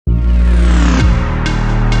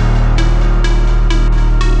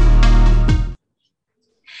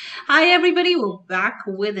Hi, everybody. We're back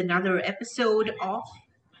with another episode of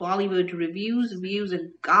Bollywood Reviews, Views, and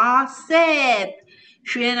Gossip.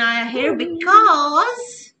 Shri and I are here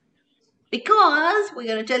because we're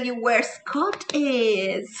going to tell you where Scott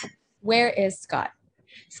is. Where is Scott?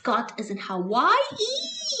 Scott is in Hawaii.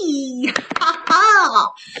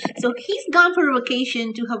 So he's gone for a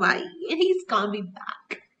vacation to Hawaii and he's going to be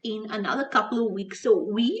back in another couple of weeks. So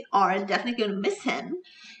we are definitely going to miss him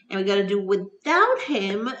and we got to do without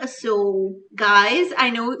him. So, guys, I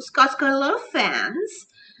know Scott's got a lot of fans.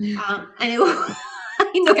 I know.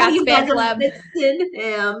 I know Scott's you fan guys are club. missing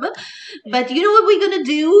him. But you know what we're gonna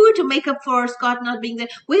do to make up for Scott not being there?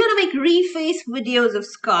 We're gonna make reface videos of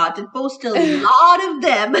Scott and post a lot of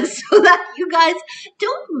them so that you guys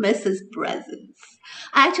don't miss his presence.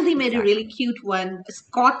 I actually made a really cute one,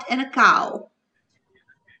 Scott and a cow.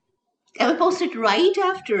 I will post it right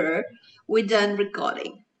after we're done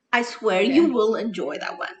recording. I swear Okay. you will enjoy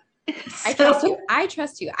that one. I trust you. I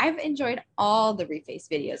trust you. I've enjoyed all the reface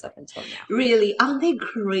videos up until now. Really, aren't they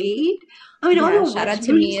great? I mean, all Yeah, the shout wet out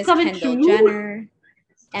to me dreams is coming Kendall true. Jenner,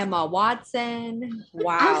 Emma Watson.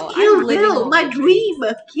 Wow, As Kill I'm living Bill, all my my dream.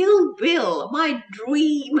 dreams. Kill Bill, my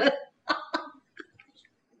dream.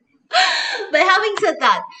 But having said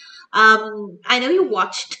that, I know you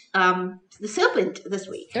watched The Serpent this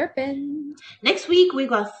week. Serpent. Next week we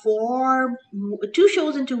got two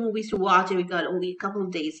shows and two movies to watch, and we got only a couple of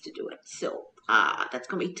days to do it. So that's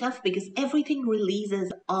gonna be tough because everything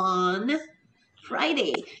releases on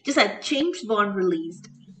Friday. Just like James Bond released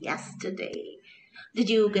yesterday. Did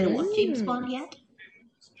you get to watch James Bond yet?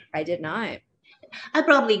 I did not. I'll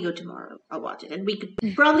probably go tomorrow. I'll watch it, and we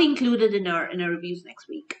could probably include it in our reviews next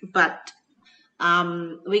week. But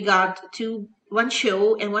we got one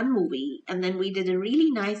show and one movie, and then we did a really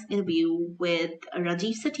nice interview with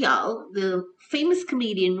Rajiv Satyal, the famous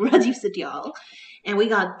comedian Rajiv Satyal, and we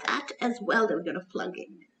got that as well that we're gonna plug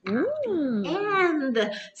in. And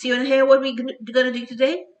so you wanna hear what we're gonna do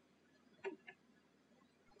today?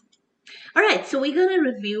 All right, so we're gonna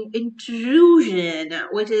review Intrusion,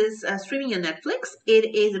 which is streaming on Netflix.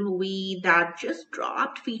 It is a movie that just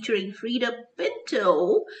dropped featuring Frida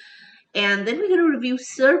Pinto. And then we're going to review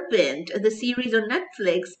Serpent, the series on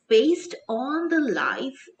Netflix based on the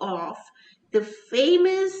life of the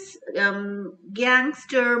famous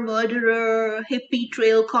gangster, murderer, hippie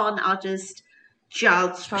trail con artist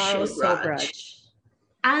Charles Sobhraj.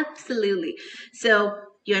 Absolutely. So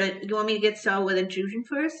you want me to get started with Intrusion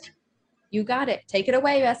first? You got it. Take it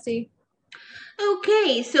away, Bessie.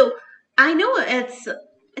 Okay, so I know it's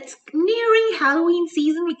nearing Halloween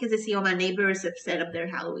season because I see all my neighbors have set up their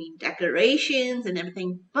Halloween decorations and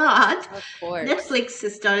everything. But Of course. Netflix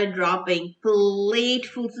has started dropping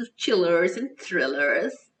platefuls of chillers and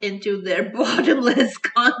thrillers into their bottomless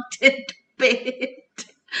content pit.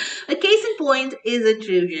 A case in point is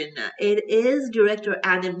Intrusion. It is director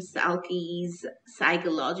Adam Salki's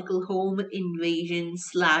psychological home invasion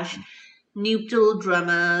slash nuptial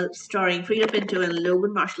drama starring Frida Pinto and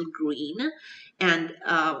Logan Marshall Green. And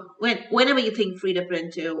whenever you think Frida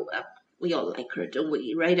Pinto, we all like her, don't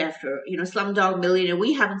we? Right after Slumdog Millionaire,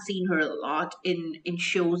 we haven't seen her a lot in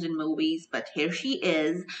shows and movies, but here she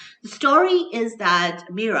is. The story is that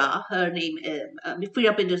Mira, her name,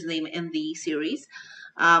 Frida Pinto's name in the series.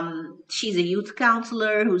 She's a youth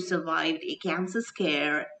counselor who survived a cancer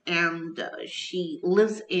scare, and she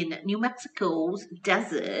lives in New Mexico's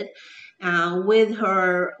desert with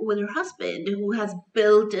her husband, who has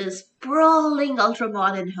built a sprawling ultra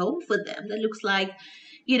modern home for them that looks like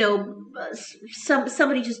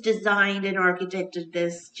somebody just designed and architected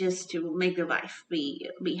this just to make the wife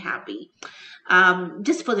be happy,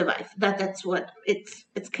 just for the wife. That's what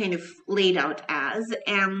it's kind of laid out as.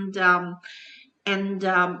 And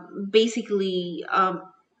basically, her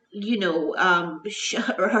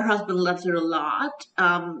husband loves her a lot.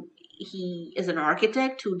 He is an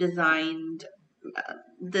architect who designed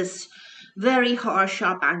this very harsh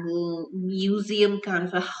sharp angle museum kind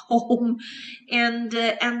of a home, and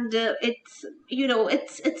it's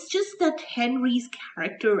just that Henry's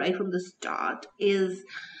character right from the start is,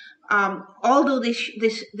 although they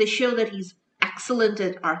show that he's excellent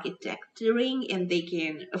at architecturing and they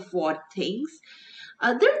can afford things,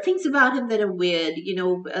 there are things about him that are weird.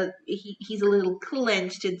 He's a little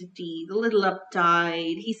clenched in the teeth, a little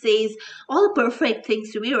uptight. He says all the perfect things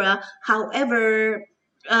to Mira. However,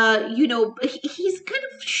 he's kind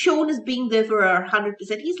of shown as being there for 100%.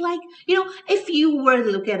 He's like, if you were to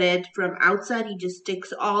look at it from outside, he just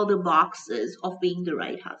ticks all the boxes of being the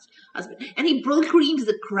right husband. And he brill creams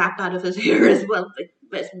the crap out of his hair as well.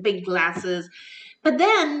 wears big glasses. But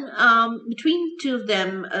then, between two of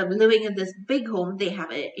them living in this big home, they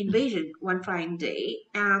have an invasion one fine day,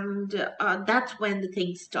 and that's when the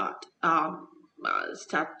things start uh,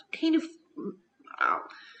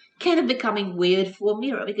 kind of becoming weird for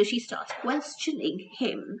Mira because she starts questioning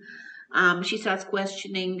him. She starts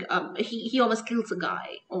questioning. He almost kills a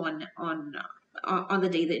guy on the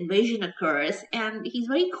day the invasion occurs, and he's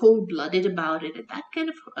very cold blooded about it, and that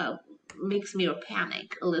kind of makes Mira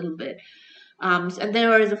panic a little bit. And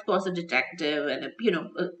there is, of course, a detective, and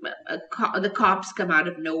the cops come out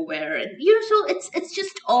of nowhere, and so it's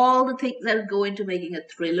just all the things that go into making a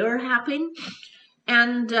thriller happen.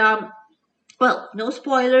 And well, no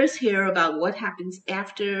spoilers here about what happens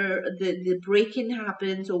after the break-in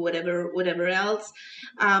happens or whatever else.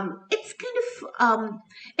 It's kind of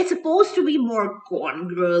it's supposed to be more Gone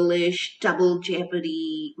Girlish, Double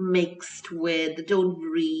Jeopardy mixed with Don't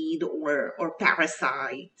Breathe or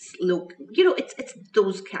Parasites. Look, it's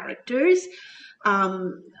those characters.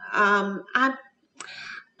 Um, I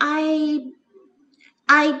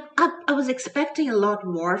I I was expecting a lot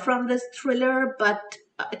more from this thriller, but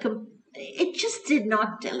it just did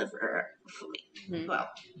not deliver for me. Mhm. Well,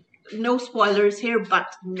 no spoilers here,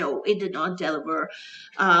 but no, it did not deliver.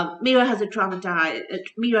 Mira is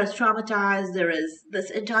traumatized. There is this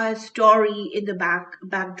entire story in the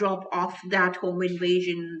backdrop of that home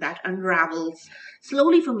invasion that unravels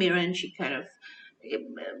slowly for Mira, and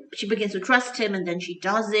she begins to trust him, and then she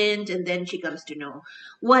doesn't, and then she comes to know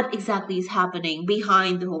what exactly is happening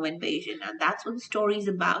behind the home invasion, and that's what the story is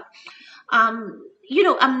about. I'm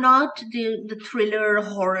not the thriller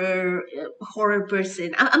horror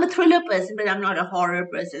person. I'm a thriller person, but I'm not a horror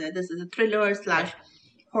person. This is a thriller slash Right.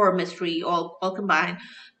 horror mystery all combined.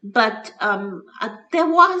 But there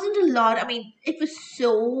wasn't a lot. I mean, it was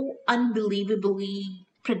so unbelievably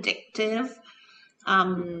predictive.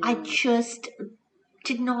 I Mm. just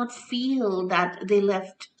did not feel that they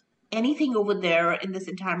left anything over there in this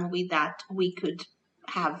entire movie that we could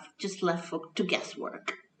have just left to guesswork.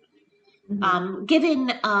 Mhm. Given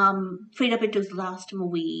Frida Pinto's last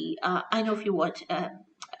movie, I know if you watch,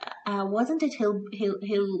 wasn't it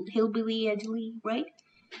Hillbilly Edgley, right?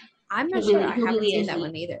 I'm not sure. I haven't Hillbilly seen that Edgley.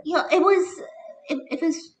 one either. Yeah, it was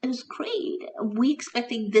great. We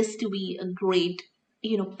expecting this to be a great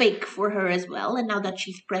pick for her as well. And now that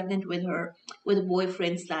she's pregnant with a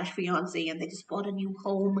boyfriend slash fiance, and they just bought a new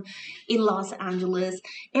home in Los Angeles,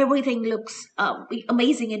 everything looks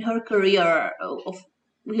amazing in her career of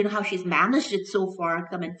how she's managed it so far,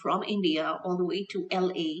 coming from India all the way to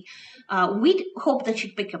LA. We'd hope that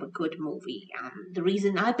she'd pick up a good movie. The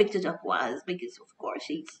reason I picked it up was because, of course,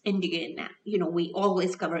 she's Indian. We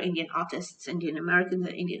always cover Indian artists, Indian Americans,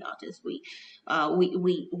 and Indian artists. We are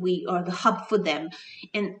the hub for them,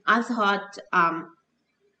 and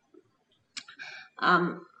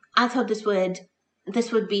um, I thought this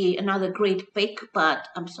would be another great pick, but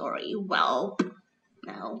I'm sorry. Well,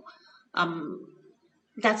 no. Um,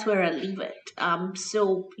 that's where I leave it.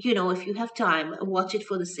 So if you have time, watch it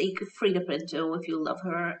for the sake of Frida Pinto if you love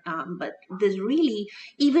her. But there's really,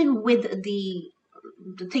 even with the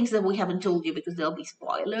things that we haven't told you because there'll be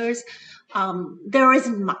spoilers, there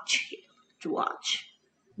isn't much here to watch.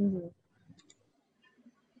 Mhm.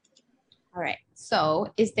 All right.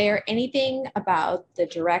 So, is there anything about the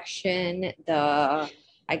direction,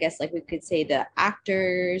 I guess, like we could say the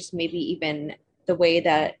actors, maybe even the way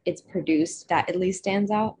that it's produced that at least stands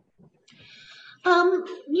out?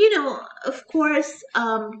 Of course,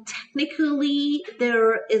 technically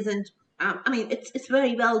there isn't. I mean, it's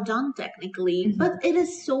very well done technically, but Mhm. it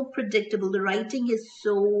is so predictable. The writing is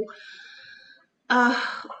so. Uh,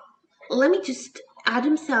 Let me just.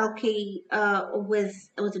 Adam Salke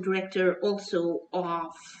was a director also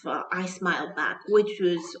of I Smile Back, which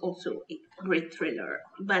was also a great thriller.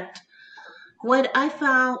 But what I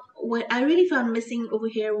really found missing over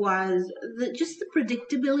here was just the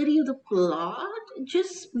predictability of the plot.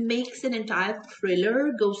 Just makes an entire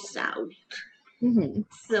thriller go south. Mhm.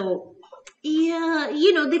 So, yeah,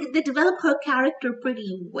 they develop her character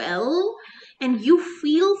pretty well, and you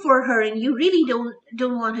feel for her, and you really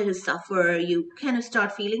don't want her to suffer. You kind of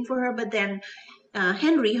start feeling for her, but then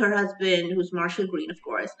Henry, her husband, who's Marshall Green, of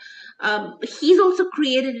course, he's also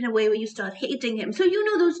created in a way where you start hating him. So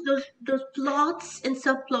those plots and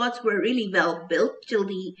subplots were really well built till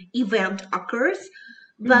the event occurs,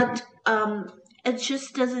 Mhm. but it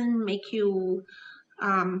just doesn't make you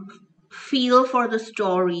um, feel for the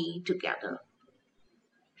story together.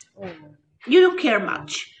 Oh, You don't care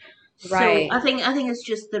much. So right. I think it's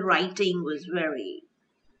just the writing was very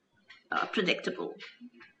predictable.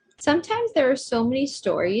 Sometimes there are so many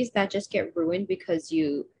stories that just get ruined because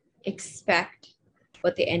you expect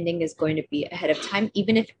what the ending is going to be ahead of time,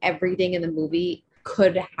 even if everything in the movie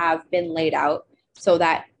could have been laid out so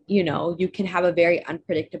that, you can have a very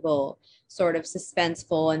unpredictable, sort of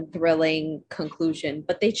suspenseful and thrilling conclusion,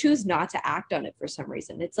 but they choose not to act on it for some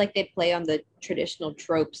reason. It's like they play on the traditional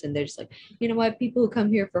tropes and they're just like, you know what, people who come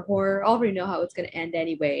here for horror already know how it's going to end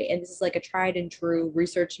anyway. And this is like a tried and true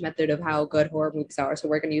research method of how good horror movies are. So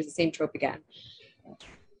we're going to use the same trope again.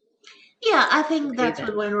 Yeah, I think that's what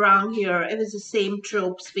Raven. went wrong here. It was the same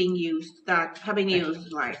tropes being used that have been Right.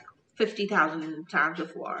 used like 50,000 times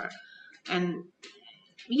before. And,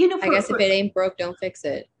 I guess if it ain't broke, don't fix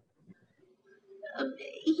it. um,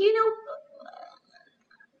 you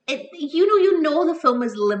know, you know the film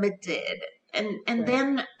is limited. And Right.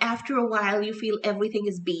 then after a while you feel everything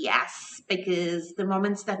is BS because the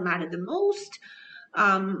moments that matter the most,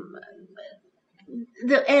 um,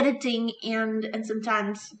 the editing and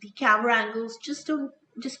sometimes the camera angles just don't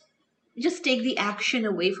just just take the action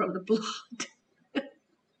away from the plot.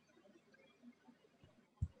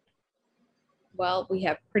 Well, we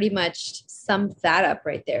have pretty much summed that up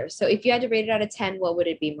right there. So if you had to rate it out of 10, what would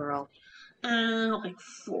it be, Merle? Like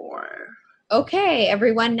 4. Okay,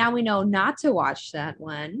 everyone, now we know not to watch that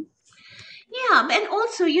one. Yeah, and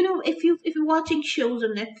also, if you're watching shows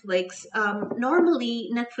on Netflix, normally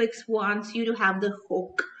Netflix wants you to have the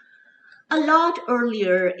hook a lot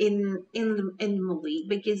earlier in the movie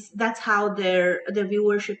because that's how their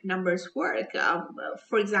viewership numbers work.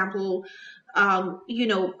 For example,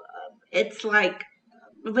 it's like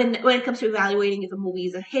when it comes to evaluating if a movie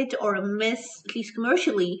is a hit or a miss, at least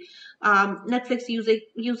commercially, Netflix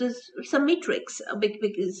uses some metrics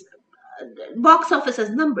because box office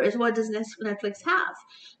has numbers. What does Netflix have?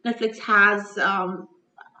 Netflix has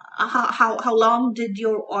how long did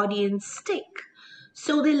your audience stick?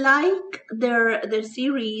 So they like their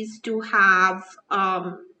series to have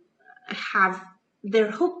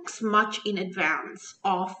their hooks much in advance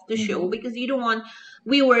of the show Mhm. because you don't want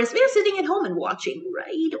viewers. We're sitting at home and watching,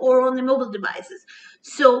 right, or on the mobile devices.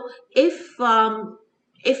 So if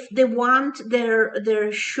they want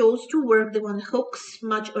their shows to work, they want hooks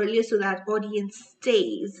much earlier so that audience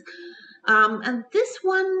stays. And this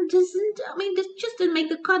one doesn't. I mean, this just didn't make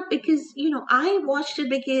the cut because I watched it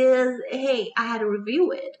because hey, I had to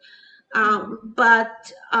review it. Mhm.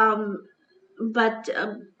 But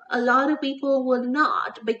a lot of people will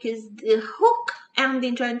not because the hook and the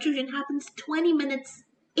introduction happens 20 minutes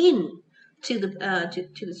in to the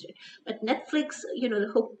story. But Netflix,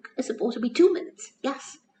 the hook is supposed to be 2 minutes.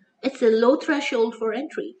 Yes, it's a low threshold for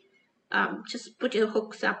entry. Just put your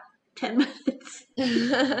hooks up 10 minutes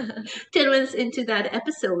 10 minutes into that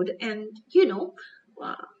episode and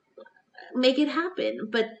uh, make it happen.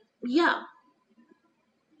 But yeah,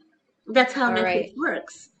 that's how All Netflix right.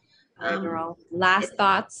 works. All right, um, Meryl. Last it,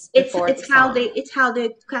 thoughts it's before the it's how they song. it's how they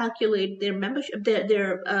calculate their membership,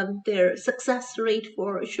 their success rate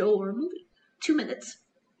for a show or a movie. 2 minutes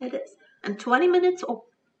it is. And 20 minutes, oh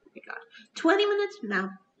my god, 20 minutes now,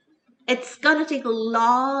 it's gonna take a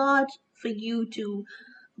lot for you to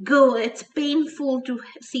go. It's painful to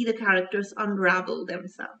see the characters unravel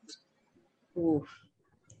themselves. Ooh,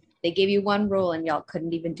 they gave you one rule and y'all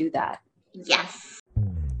couldn't even do that. Yes.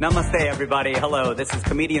 Namaste, everybody. Hello, this is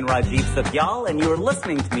comedian Rajiv Satyal, and you are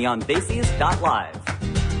listening to me on Desi's.live.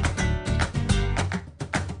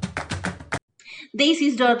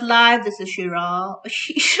 Daisies.live, this is Shreya,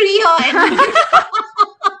 and I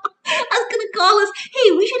was gonna call us,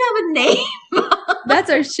 hey, we should have a name. That's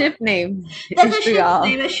our ship name. That's our ship's Ishrial.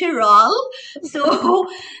 name is Shiral. So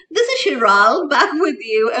this is Shiral back with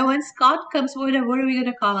you. And when Scott comes, what are we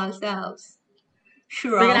gonna call ourselves?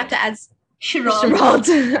 We're gonna Shiral. have to add Shiral Shiralt.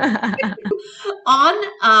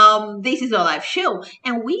 on This is Our Life show,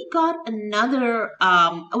 and we got another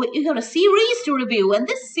we got a series to review, and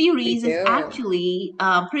this We series is do. actually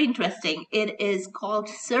pretty interesting. It is called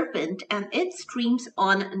Serpent, and it streams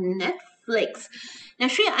on Netflix. Now,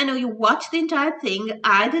 Shreya, I know you watched the entire thing.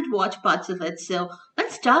 I did watch parts of it, so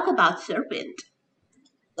let's talk about Serpent.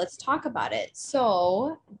 Let's talk about it.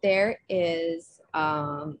 So there is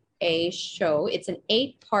a show. It's an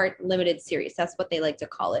 8-part limited series. That's what they like to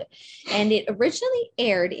call it. And it originally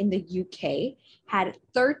aired in the UK, had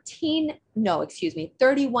 31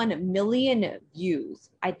 million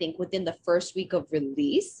views, I think, within the first week of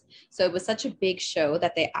release. So it was such a big show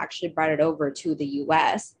that they actually brought it over to the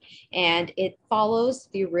US. And it follows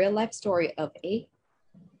the real life story of a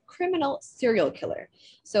criminal serial killer.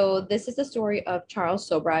 So this is the story of Charles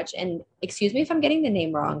Sobrach, and excuse me if I'm getting the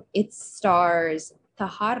name wrong. It stars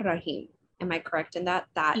Tahar Rahim. Am I correct in that?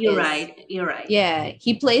 That You're is, right. You're right. yeah,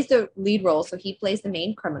 he plays the lead role, so he plays the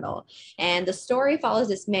main criminal. And the story follows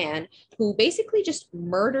this man who basically just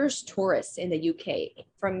murders tourists in the UK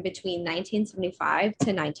from between 1975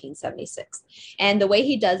 to 1976. And the way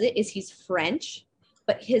he does it is he's French,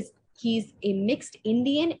 but he's a mixed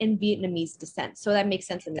Indian and Vietnamese descent. So that makes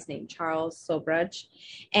sense in his name, Charles Sobhraj.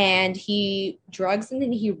 And he drugs and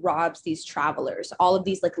then he robs these travelers, all of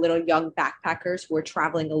these like little young backpackers who are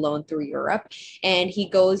traveling alone through Europe. And he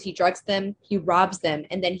drugs them, he robs them,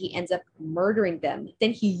 and then he ends up murdering them.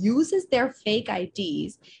 Then he uses their fake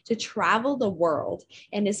IDs to travel the world.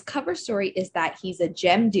 And his cover story is that he's a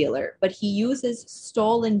gem dealer, but he uses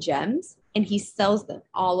stolen gems and he sells them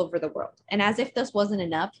all over the world. And as if this wasn't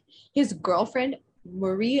enough, his girlfriend,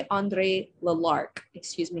 Marie Andre Lelarc,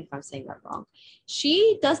 excuse me if I'm saying that wrong,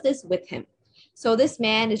 she does this with him. So this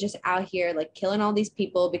man is just out here like killing all these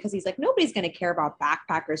people because he's like, nobody's going to care about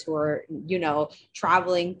backpackers who are,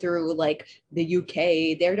 traveling through like the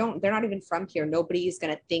UK. They're not even from here. Nobody's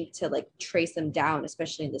going to think to like trace them down,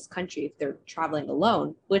 especially in this country if they're traveling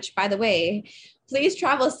alone, which by the way, please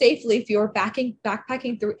travel safely if you're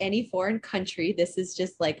backpacking through any foreign country. This is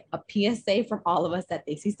just like a PSA from all of us at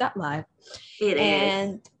Daisies.live. It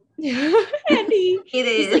and, is. and It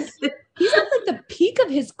is. He's at like the peak of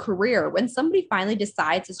his career when somebody finally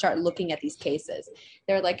decides to start looking at these cases.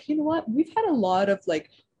 They're like, you know what? We've had a lot of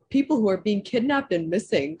like people who are being kidnapped and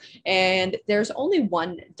missing. And there's only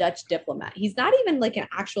one Dutch diplomat. He's not even like an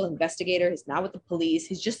actual investigator. He's not with the police.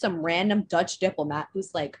 He's just some random Dutch diplomat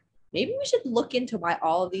who's like, maybe we should look into why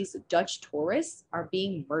all of these Dutch tourists are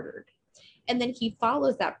being murdered. And then he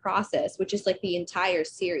follows that process, which is like the entire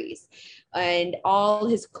series. And all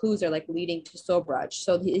his clues are like leading to Sobhraj.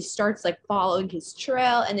 So he starts like following his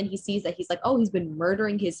trail. And then he sees that he's like, oh, he's been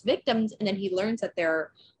murdering his victims. And then he learns that there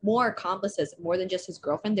are more accomplices, more than just his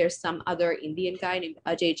girlfriend. There's some other Indian guy named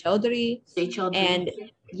Ajay Chaudhary. And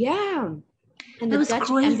yeah. And the Dutch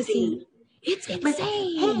embassy. It's insane. But,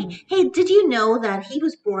 hey, did you know that he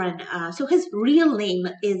was born? So his real name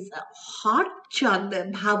is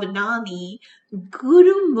Harchand Bhavanani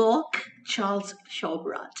Gurumukh Charles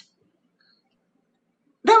Sobhraj.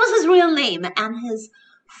 That was his real name, and his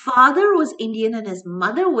father was Indian and his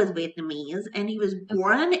mother was Vietnamese, and he was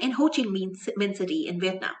born in Ho Chi Minh City in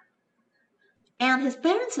Vietnam. And his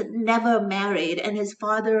parents had never married, and his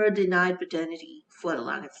father denied paternity for the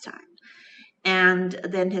longest time. And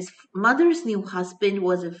then his mother's new husband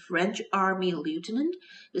was a French army lieutenant,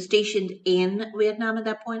 was stationed in Vietnam at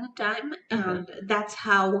that point in time, and that's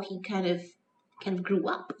how he kind of grew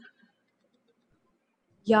up.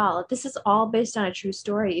 Y'all, this is all based on a true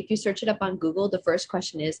story. If you search it up on Google, the first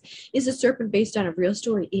question is the serpent based on a real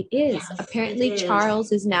story? It is. Yes, apparently, it is.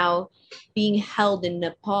 Charles is now being held in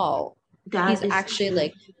Nepal. He's actually true.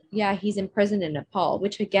 Like, yeah, he's imprisoned in Nepal,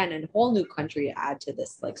 which again, a whole new country to add to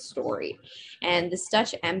this like story. And this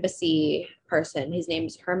Dutch embassy person, his name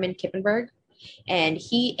is Herman Kippenberg, and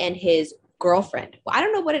he and his girlfriend. Well, I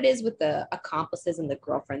don't know what it is with the accomplices and the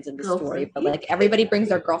girlfriends in the story, but like everybody brings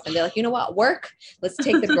their girlfriend. They're like, you know what, work? Let's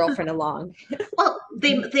take the girlfriend along. Well,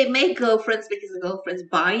 they make girlfriends because the girlfriends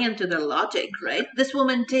buy into the logic, right? This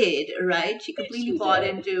woman did, right? She completely bought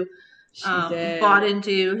into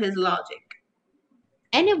his logic.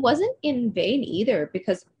 And it wasn't in vain either,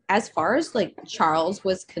 because as far as like Charles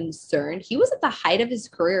was concerned, he was at the height of his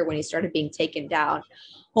career when he started being taken down.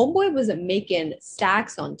 Homeboy was making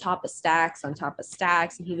stacks on top of stacks on top of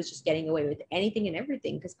stacks, and he was just getting away with anything and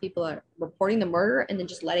everything because people are reporting the murder and then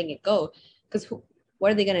just letting it go. Because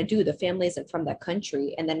what are they going to do? The family isn't from that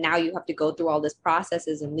country. And then now you have to go through all this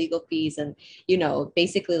processes and legal fees and,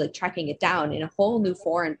 basically like tracking it down in a whole new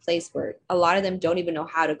foreign place where a lot of them don't even know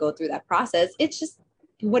how to go through that process. It's just,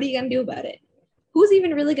 what are you going to do about it? Who's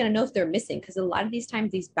even really going to know if they're missing? Because a lot of these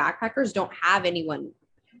times, these backpackers don't have anyone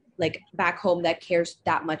like back home that cares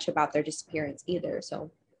that much about their disappearance either.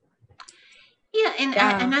 So yeah, and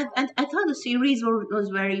I thought the series was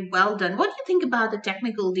very well done. What do you think about the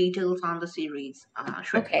technical details on the series?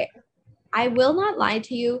 Okay, I will not lie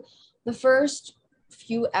to you. The first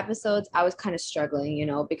few episodes I was kind of struggling,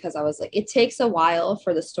 because I was like, it takes a while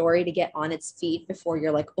for the story to get on its feet before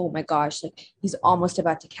you're like, oh my gosh, like he's almost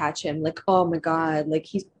about to catch him, like, oh my god, like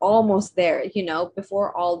he's almost there,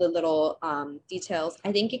 before all the little details.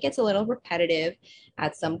 I think it gets a little repetitive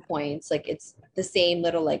at some points. Like it's the same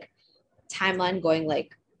little like timeline going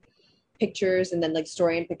like pictures and then like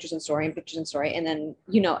story and pictures and story and pictures and story. And then,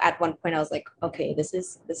 you know, at one point I was like, okay, this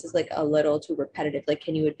is like a little too repetitive. Like,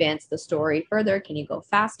 can you advance the story further? Can you go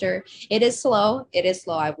faster? It is slow. It is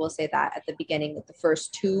slow. I will say that at the beginning, like the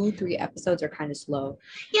first 2-3 episodes are kind of slow.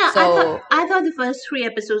 Yeah, So I thought the first three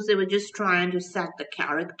episodes they were just trying to set the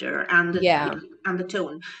character and yeah, the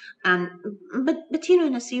tone, and but you know,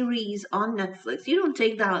 in a series on Netflix, you don't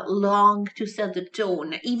take that long to set the tone,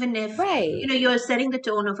 even if you right. know you're setting the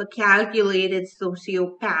tone of a calculated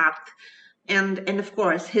sociopath, and of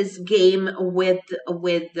course his game with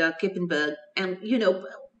Kippenberg, and you know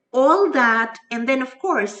all that, and then of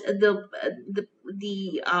course the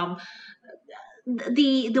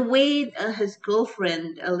the way his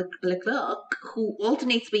girlfriend Leclerc, who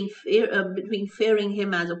alternates between fearing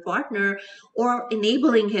him as a partner or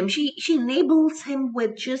enabling him, she enables him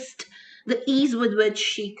with just the ease with which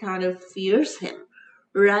she kind of fears him,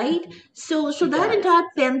 right? So She that does.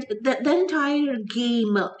 entire that entire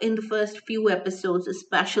game in the first few episodes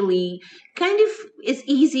especially kind of is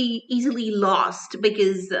easily lost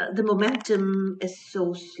because the momentum is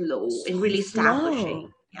so slow in So really establishing. slow.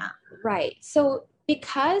 Yeah. Right. So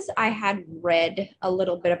because I had read a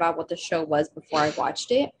little bit about what the show was before I watched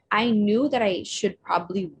it, I knew that I should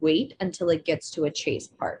probably wait until it gets to a chase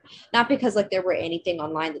part. Not because like there were anything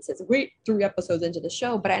online that says wait 3 episodes into the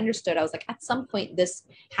show, but I understood. I was like, at some point this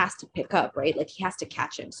has to pick up, right? Like he has to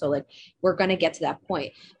catch him. So like we're gonna get to that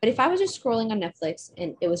point. But if I was just scrolling on Netflix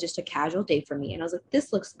and it was just a casual day for me, and I was like,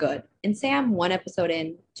 this looks good. And say I'm 1 episode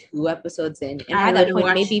in, 2 episodes in, and by I that would point,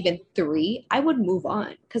 watch. maybe even 3, I would move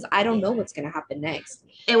on because I don't know what's gonna happen next.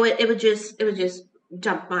 It would just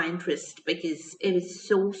jump my interest because it was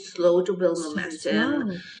so slow to build So momentum.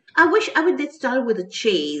 slow. I wish I would did start with a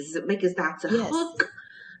chase because that's a Yes. hook.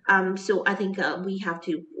 So I think we have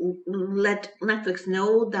to let Netflix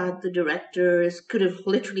know that the directors could have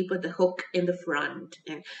literally put the hook in the front,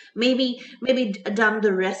 and maybe done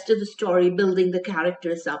the rest of the story building the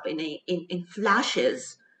characters up in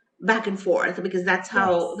flashes back and forth, because that's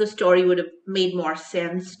how Yes. the story would have made more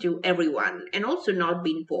sense to everyone and also not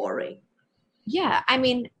been boring. Yeah. I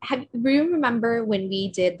mean, do you remember when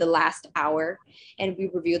we did the last hour and we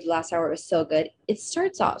reviewed the last hour? It was so good. It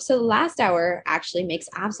starts off. So the last hour actually makes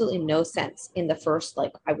absolutely no sense in the first,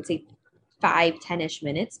 like, I would say 5-10-ish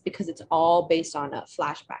minutes because it's all based on a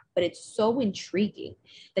flashback, but it's so intriguing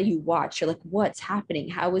that you watch. You're like, what's happening?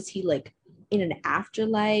 How is he like in an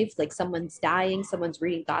afterlife? Like someone's dying, someone's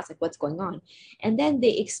reading thoughts, like what's going on? And then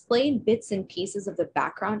they explain bits and pieces of the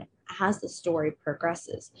background as the story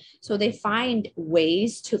progresses. So they find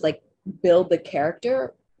ways to like build the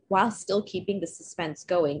character while still keeping the suspense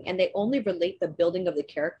going. And they only relate the building of the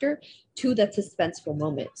character to that suspenseful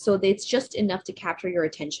moment. So it's just enough to capture your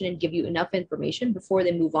attention and give you enough information before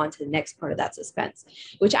they move on to the next part of that suspense,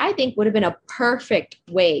 which I think would have been a perfect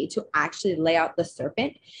way to actually lay out the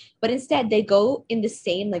serpent. But instead, they go in the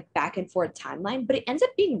same like back and forth timeline, but it ends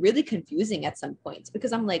up being really confusing at some points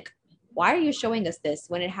because I'm like, why are you showing us this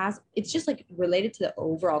when it's just like related to the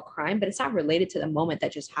overall crime, but it's not related to the moment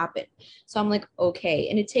that just happened. So I'm like, okay.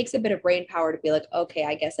 And it takes a bit of brain power to be like, okay,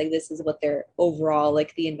 I guess like this is what their overall,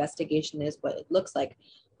 like the investigation is, what it looks like.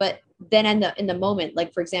 But then in the moment,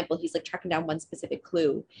 like for example, he's like tracking down one specific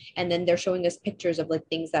clue, and then they're showing us pictures of like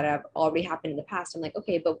things that have already happened in the past. I'm like,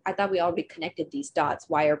 okay, but I thought we already connected these dots.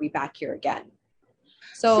 Why are we back here again?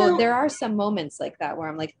 So So there are some moments like that where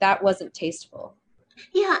I'm like, that wasn't tasteful.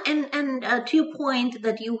 yeah, and to your point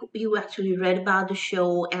that you actually read about the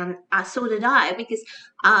show, and so did I, because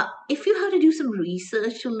if you have to do some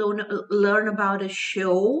research to learn about a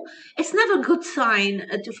show, it's never a good sign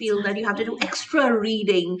to It's feel not that you have to do good. extra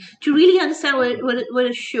reading to really understand what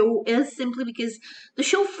a show is, simply because the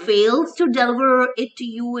show fails to deliver it to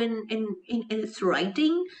you in its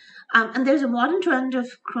writing. And there's a modern trend of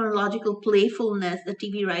chronological playfulness that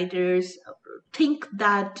TV writers think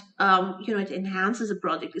that you know it enhances a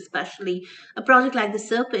project, especially a project like The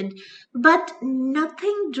Serpent. But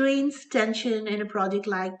nothing drains tension in a project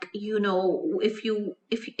like, you know,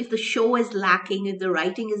 if the show is lacking, if the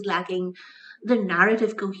writing is lacking, the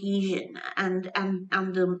narrative cohesion, and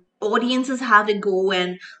the audiences have to go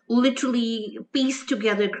and literally piece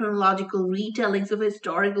together chronological retellings of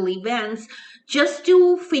historical events just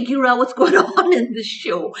to figure out what's going on in the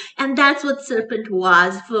show. And that's what Serpent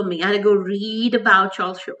was for me. I had to go read about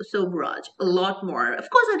Charles Sobraj a lot more. Of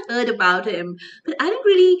course, I'd heard about him, but I didn't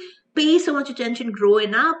really pay so much attention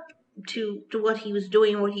growing up to what he was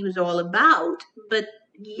doing, what he was all about. But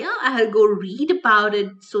yeah, I had to go read about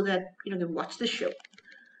it so that you know I can watch the show.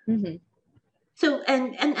 Mhm. So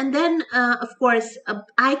and then of course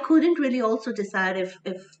I couldn't really also decide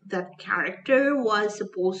if that character was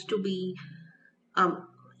supposed to be um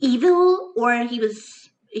evil, or he was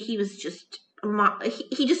just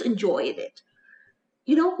he just enjoyed it.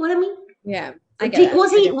 You know what I mean? Yeah, I get it.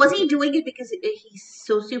 Was I he get doing it because he's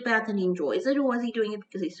sociopath and he enjoys it, or was he doing it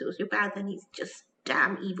because he's sociopath and he's just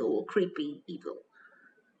damn evil, creepy evil?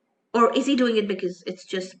 Or is he doing it because it's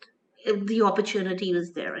just the opportunity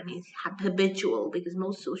was there and he's habitual, because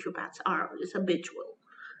most sociopaths are just habitual.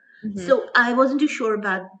 Mhm. So I wasn't too sure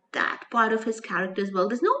about that part of his character as well.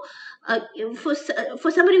 There's no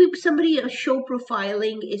for somebody a show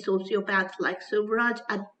profiling a sociopath like Subraj.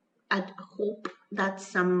 I'd hope that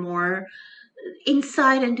some more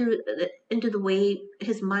insight into the way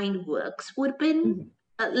his mind works would have been Mhm.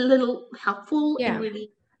 a little helpful in Yeah, really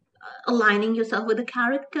aligning yourself with the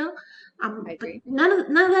character. I But agree. none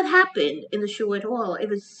of that happened in the show at all. It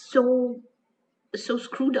was so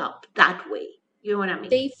screwed up that way. You know what I mean?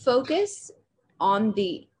 They focus on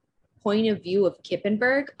the point of view of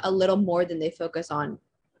Kippenberg a little more than they focus on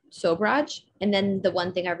Sobraj. And then the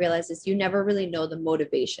one thing I realized is you never really know the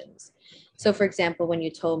motivations. So, for example, when you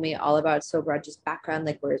told me all about Sobraj's background,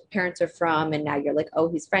 like where his parents are from, and now you're like, oh,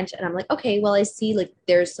 he's French. And I'm like, okay, well, I see like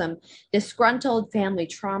there's some disgruntled family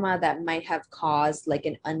trauma that might have caused like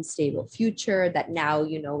an unstable future that now,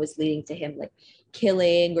 is leading to him like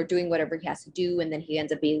killing or doing whatever he has to do. And then he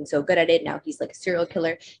ends up being so good at it. Now he's like a serial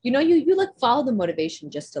killer. You like follow the motivation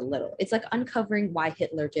just a little. It's like uncovering why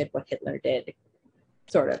Hitler did what Hitler did,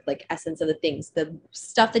 sort of like essence of the things, the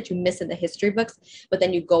stuff that you miss in the history books, but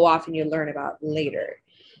then you go off and you learn about later.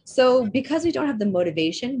 So because we don't have the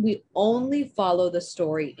motivation, we only follow the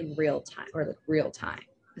story in real time, or like real time,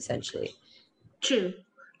 essentially. True.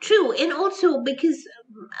 True. And also because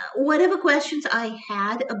whatever questions I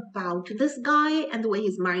had about this guy and the way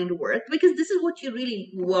his mind worked, because this is what you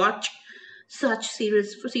really watch such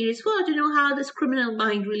series for, to know how this criminal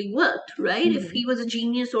mind really worked, right? If Mhm. he was a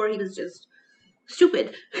genius or he was just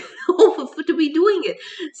stupid to be doing it.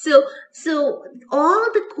 So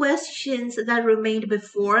all the questions that remained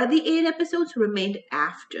before the 8 episodes remained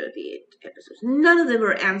after the 8 episodes. None of them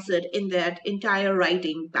were answered in that entire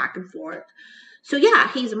writing back and forth. So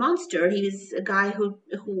yeah, he's a monster. He's a guy who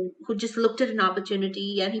just looked at an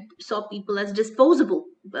opportunity and he saw people as disposable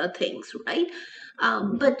things, right?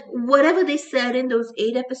 Mhm. But whatever they said in those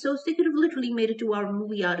 8 episodes, they could have literally made a 2-hour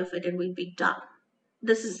movie out of it and we'd be done.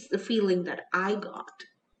 This is the feeling that I got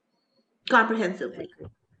I comprehensively. agree.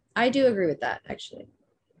 I do agree with that, actually.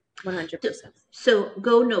 So, 100%. so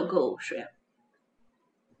go no go, Shreya.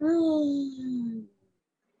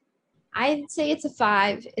 I'd say it's a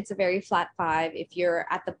 5. It's a very flat 5. If you're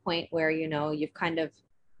at the point where, you've kind of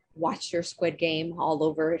watched your Squid Game all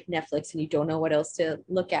over Netflix and you don't know what else to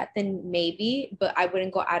look at, then maybe, but I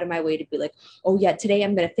wouldn't go out of my way to be like, oh yeah, today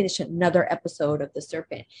I'm going to finish another episode of The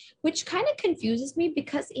Serpent, which kind of confuses me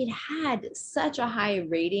because it had such a high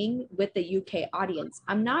rating with the UK audience.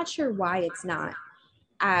 I'm not sure why it's not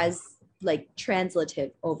as like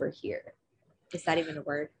translative over here. Is that even a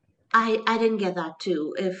word? I didn't get that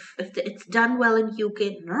too. If it's done well in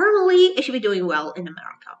UK, normally it should be doing well in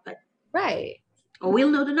America, but Right. we'll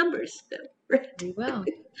know the numbers though, right? We will.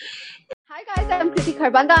 Hi guys, I'm Kriti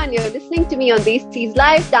Kharbanda and you're listening to me on Desi's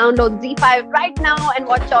Live. Download Z5 right now and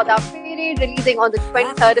watch Chauda Fere releasing on the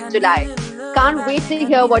 23rd of July. Can't wait to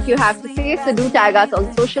hear what you have to say, so do tag us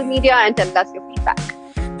on social media and tell us your feedback.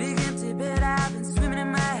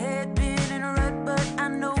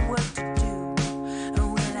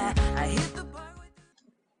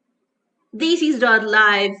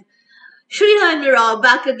 Live. Shrina and Miral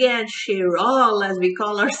back again. Shiral, as we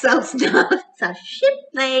call ourselves now. It's a ship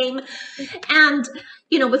name. And,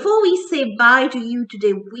 before we say bye to you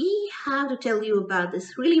today, we have to tell you about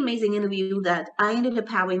this really amazing interview that I ended up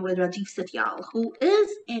having with Rajiv Satyal, who is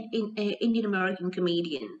an Indian American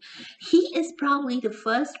comedian. He is probably the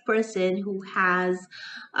first person who has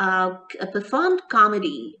performed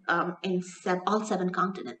comedy in all 7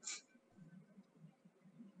 continents.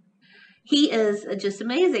 He is just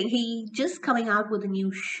amazing. He just coming out with a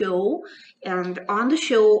new show, and on the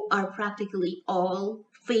show are practically all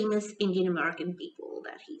famous Indian American people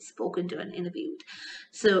that he's spoken to and interviewed.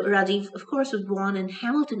 So Rajiv, of course, was born in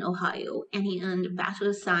Hamilton, Ohio, and he earned a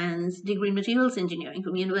Bachelor of Science degree in Materials Engineering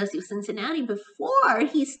from University of Cincinnati before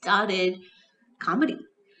he started comedy.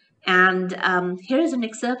 And here is an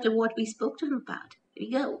excerpt of what we spoke to him about. Here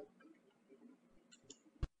we go.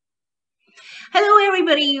 Hello,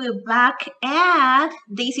 everybody. We're back at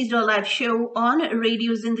Desi's Live Show on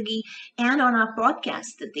Radio Zindagi and on our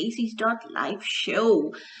podcast, the Desi's Live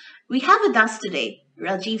Show. We have with us today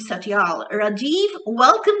Rajiv Satyal. Rajiv,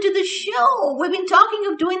 welcome to the show. We've been talking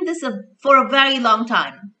of doing this for a very long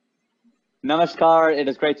time. Namaskar. It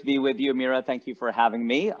is great to be with you, Mira. Thank you for having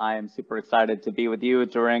me. I am super excited to be with you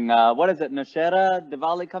during, what is it, Nashera,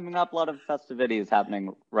 Diwali coming up? A lot of festivities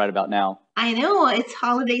happening right about now. I know it's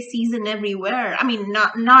holiday season everywhere. I mean,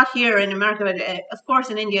 not here in America, but of course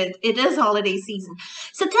in India, it is holiday season.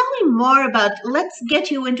 So tell me more about. Let's get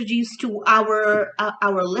you introduced to our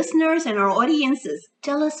listeners and our audiences.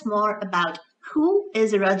 Tell us more about who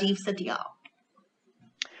is Rajiv Satyal.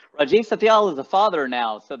 Rajiv Satyal is a father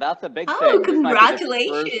now, so that's a big thing. Oh, This might be the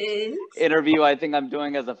congratulations! first interview I think I'm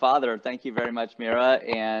doing as a father. Thank you very much, Mira,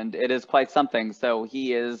 and it is quite something. So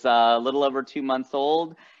he is a little over 2 months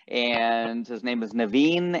old, and his name is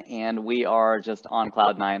Naveen, and we are just on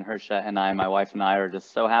cloud nine. Harsha and I, my wife and I, are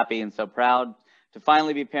just so happy and so proud to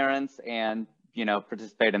finally be parents and, you know,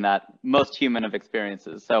 participate in that most human of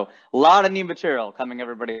experiences. So a lot of new material coming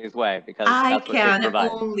everybody's way because that's what kids provide.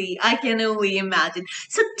 I can only imagine.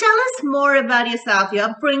 So tell us more about yourself, your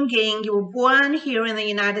upbringing. You were born here in the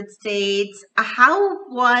United States. How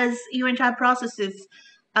was your entire process of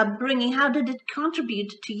upbringing? How did it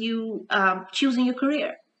contribute to you choosing your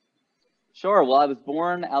career? Sure. Well, I was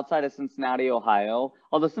born outside of Cincinnati, Ohio.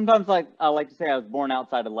 Although sometimes I like to say I was born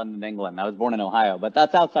outside of London, England. I was born in Ohio, but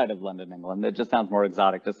that's outside of London, England. It just sounds more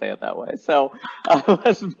exotic to say it that way. So I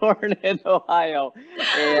was born in Ohio,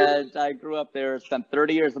 and I grew up there, spent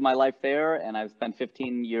 30 years of my life there, and I've spent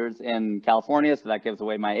 15 years in California, so that gives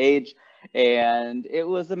away my age. And it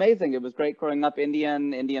was amazing. It was great growing up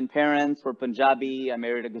Indian parents. We're Punjabi. I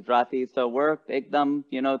married a Gujarati, so we're ekdam,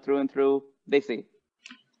 you know, through and through Desi.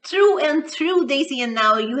 Through and through, Desi, and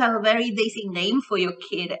now you have a very Desi name for your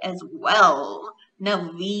kid as well.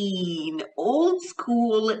 Naveen, old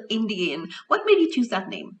school Indian. What made you choose that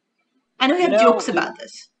name? I know you have jokes about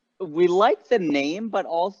this. We liked the name, but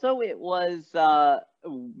also it was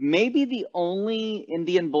maybe the only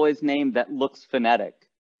Indian boy's name that looks phonetic,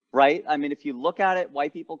 right? I mean, if you look at it,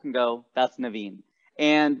 white people can go, that's Naveen.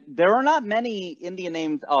 And there are not many Indian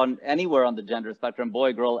names anywhere on the gender spectrum,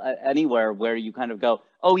 boy, girl, anywhere where you kind of go,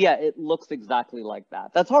 oh yeah, it looks exactly like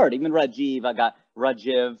that. That's hard. Even Rajiv, I got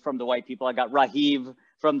Rajiv from the white people. I got Rajiv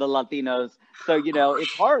from the Latinos. So, you know,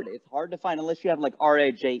 it's hard. It's hard to find unless you have like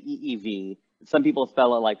Rajeev. Some people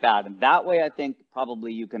spell it like that. And that way, I think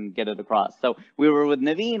probably you can get it across. So we were with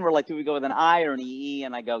Naveen. We're like, do we go with an I or an EE?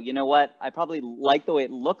 And I go, you know what? I probably like the way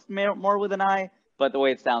it looks more with an I, but the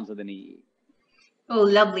way it sounds with an EE. Oh,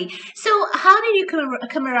 lovely. So how did you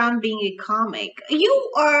come around being a comic?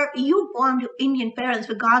 You born to Indian parents,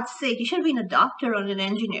 for God's sake. You should have been a doctor or an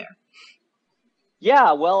engineer.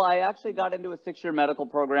 Yeah, well, I actually got into a 6-year medical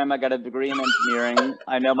program. I got a degree in engineering.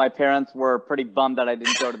 I know my parents were pretty bummed that I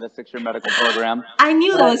didn't go to the 6-year medical program. I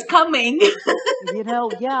knew that was coming. You know,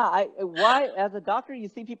 yeah. Why, as a doctor, you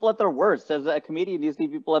see people at their worst. As a comedian, you see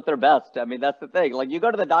people at their best. I mean, that's the thing. Like, you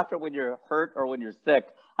go to the doctor when you're hurt or when you're sick.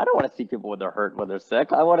 I don't want to see people when they're hurt, when they're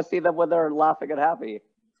sick. I want to see them when they're laughing and happy.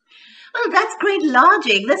 Well, that's great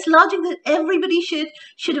logic. That's logic that everybody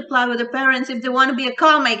should apply with their parents. If they want to be a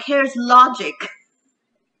comic, here's logic.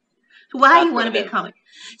 Why you want to be a comic.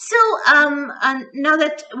 So, and now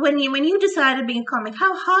that when you decided being a comic,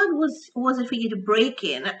 how hard was it for you to break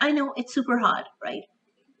in? I know it's super hard, right?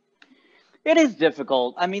 It is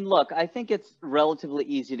difficult. I mean, look, I think it's relatively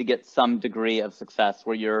easy to get some degree of success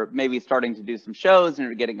where you're maybe starting to do some shows and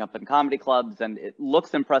you're getting up in comedy clubs and it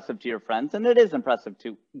looks impressive to your friends. And it is impressive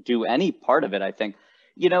to do any part of it, I think.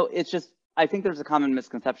 You know, it's just, I think there's a common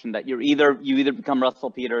misconception that you either become Russell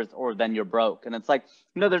Peters or then you're broke. And it's like,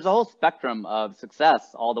 you know, there's a whole spectrum of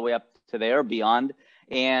success all the way up to there, beyond.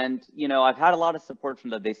 And, you know, I've had a lot of support from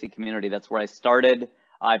the Desi community. That's where I started.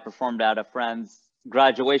 I performed at a friend's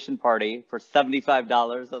graduation party for $75.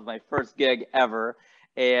 That was my first gig ever.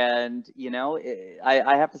 And, you know,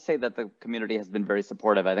 I have to say that the community has been very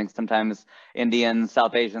supportive. I think sometimes Indians,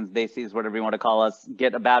 South Asians, Desis, whatever you want to call us,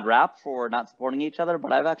 get a bad rap for not supporting each other.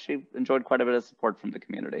 But I've actually enjoyed quite a bit of support from the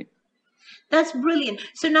community. That's brilliant.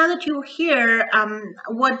 So now that you're here,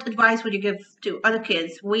 what advice would you give to other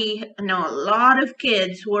kids? We know a lot of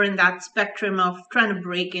kids who are in that spectrum of trying to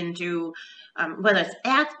break into whether it's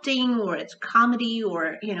acting or it's comedy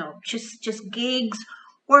or, you know, just gigs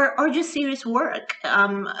or just serious work.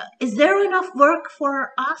 Is there enough work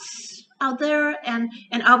for us out there? And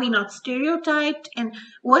are we not stereotyped? And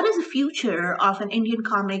what is the future of an Indian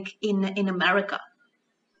comic in America?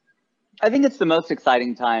 I think it's the most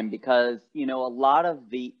exciting time because, you know, a lot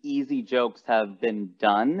of the easy jokes have been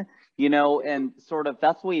done, you know, and sort of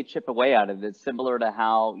that's where you chip away at it. It's similar to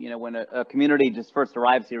how, you know, when a community just first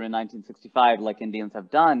arrives here in 1965, like Indians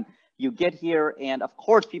have done, You get here, and of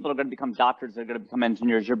course, people are going to become doctors. They're going to become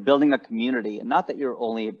engineers. You're building a community, and not that you're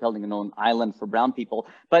only building an own island for brown people,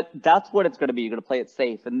 but that's what it's going to be. You're going to play it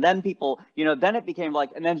safe. And then people, then it became like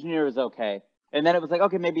an engineer is okay. And then it was like,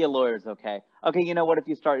 okay, maybe a lawyer is okay. Okay, you know what? If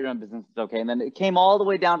you start your own business, it's okay. And then it came all the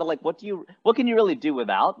way down to like, what can you really do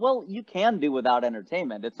without? Well, you can do without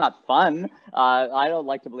entertainment. It's not fun. I don't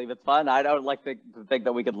like to believe it's fun. I don't like to think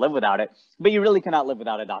that we could live without it. But you really cannot live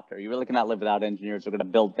without a doctor. You really cannot live without engineers who are going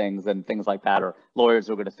to build things and things like that, or lawyers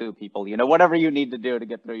who are going to sue people. Whatever you need to do to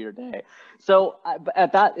get through your day. So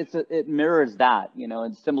at that, it mirrors that.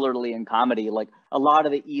 And similarly in comedy, like a lot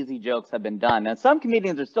of the easy jokes have been done, and some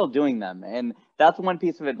comedians are still doing them. And that's one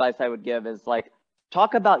piece of advice I would give is like,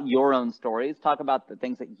 talk about your own stories, talk about the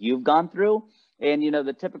things that you've gone through. And,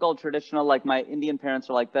 the typical traditional, like my Indian parents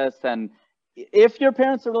are like this. And if your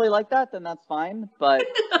parents are really like that, then that's fine. But,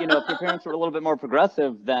 if your parents were a little bit more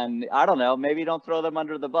progressive, then I don't know, maybe don't throw them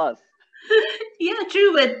under the bus. Yeah,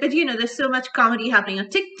 true. But there's so much comedy happening on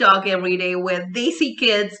TikTok every day with desi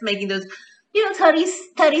kids making those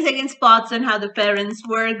 30-second spots on how the parents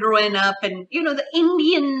were growing up and, the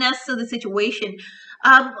Indianness of the situation.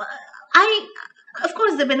 Of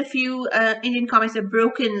course, there've been a few Indian comics that have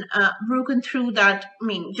broken through that. I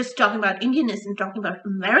mean, just talking about Indianness and talking about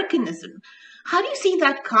Americanism. How do you see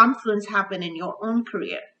that confluence happen in your own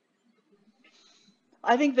career?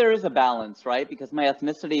 I think there is a balance, right? Because my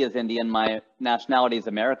ethnicity is Indian, my nationality is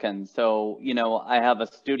American. So, I have a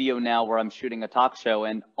studio now where I'm shooting a talk show,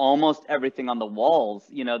 and almost everything on the walls,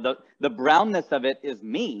 the brownness of it is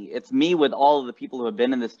me. It's me with all of the people who have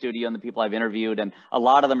been in the studio and the people I've interviewed, and a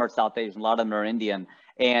lot of them are South Asian, a lot of them are Indian.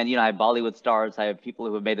 And, I have Bollywood stars, I have people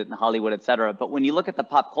who have made it in Hollywood, et cetera. But when you look at the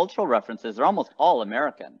pop cultural references, they're almost all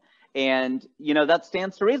American. And, that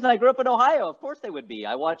stands to reason. I grew up in Ohio. Of course they would be.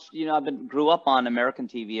 I watched, grew up on American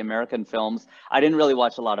TV, American films. I didn't really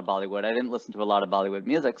watch a lot of Bollywood. I didn't listen to a lot of Bollywood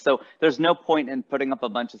music. So there's no point in putting up a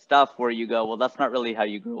bunch of stuff where you go, well, that's not really how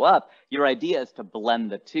you grew up. Your idea is to blend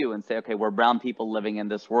the two and say, okay, we're brown people living in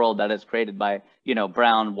this world that is created by,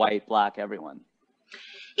 brown, white, black, everyone.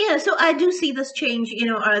 Yeah, so I do see this change.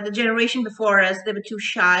 The generation before us, they were too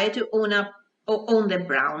shy to own their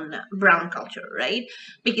brown culture, right?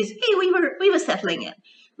 Because hey, we were settling in.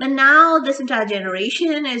 But now this entire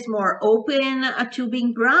generation is more open to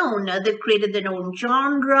being brown. They've created their own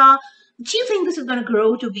genre. Do you think this is going to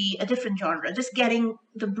grow to be a different genre, just getting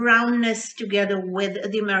the brownness together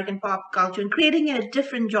with the American pop culture and creating a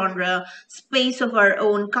different genre, space of our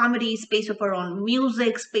own comedy, space of our own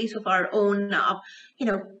music, space of our own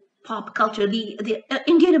pop culture, the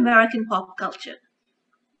Indian American pop culture?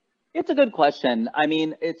 It's a good question. I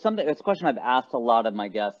mean, it's a question I've asked a lot of my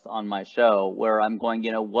guests on my show, where I'm going,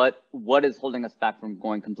 what is holding us back from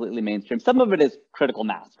going completely mainstream? Some of it is critical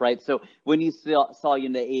mass, right? So when you saw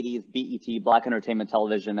in the 80s, BET, Black Entertainment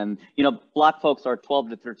Television, and, Black folks are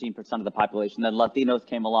 12 to 13% of the population. Then Latinos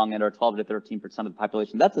came along and are 12 to 13% of the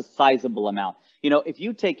population. That's a sizable amount. If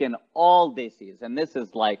you take in all desis, and this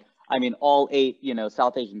is like, all 8,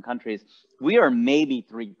 South Asian countries, we are maybe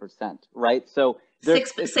 3%, right? So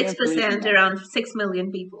 6%, around 6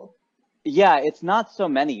 million people. Yeah, it's not so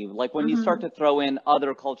many. Like when you start to throw in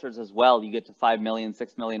other cultures as well, you get to 5 million,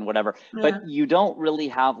 6 million, whatever. Yeah. But you don't really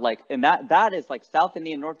have and that is like South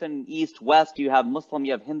Indian, North and East, West. You have Muslim,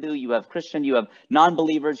 you have Hindu, you have Christian, you have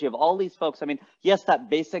non-believers, you have all these folks. Yes, that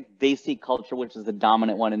basic Desi culture, which is the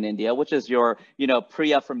dominant one in India, which is your,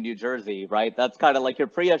 Priya from New Jersey, right? That's kind of like your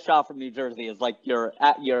Priya Shah from New Jersey is like your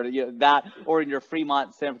that, or in your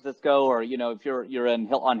Fremont, San Francisco, or, if you're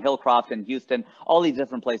on Hillcroft in Houston, all these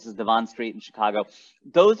different places, Devon Street in Chicago.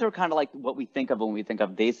 Those are kind of like what we think of when we think of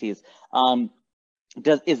Desis.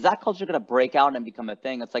 Is that culture going to break out and become a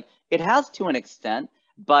thing? It's like, it has to an extent,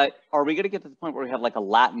 but are we going to get to the point where we have like a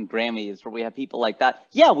Latin Grammys where we have people like that?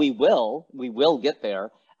 Yeah, we will get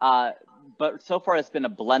there. But so far it's been a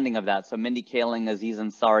blending of that. So Mindy Kaling, Aziz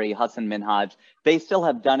Ansari, Hasan Minhaj, they still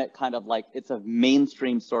have done it kind of like it's a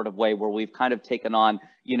mainstream sort of way where we've kind of taken on,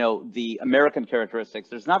 the American characteristics.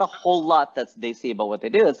 There's not a whole lot that's Desi about what they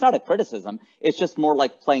do. It's not a criticism. It's just more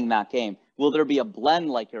like playing that game. Will there be a blend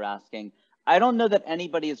like you're asking? I don't know that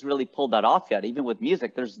anybody has really pulled that off yet. Even with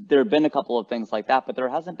music, there have been a couple of things like that, but there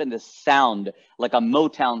hasn't been this sound, like a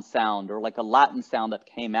Motown sound or like a Latin sound that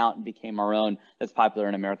came out and became our own that's popular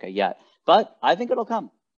in America yet. But I think it'll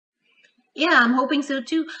come. Yeah, I'm hoping so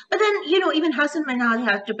too. But then, even Hasan Minhaj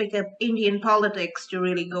had to pick up Indian politics to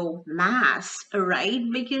really go mass, right?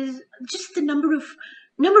 Because just the number of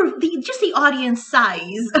just the audience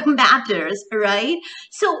size matters, right?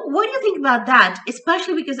 So what do you think about that?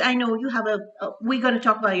 Especially because I know you have we're going to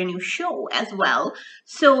talk about your new show as well.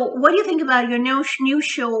 So what do you think about your new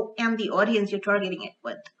show and the audience you're targeting it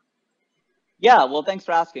with? Yeah, well, thanks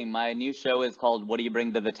for asking. My new show is called What Do You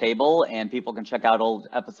Bring to the Table? And people can check out old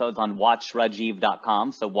episodes on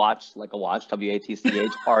watchrajiv.com. So watch like a watch,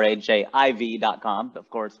 WATCHRAJIV.com, of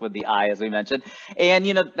course, with the I, as we mentioned. And,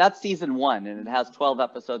 that's season 1, and it has 12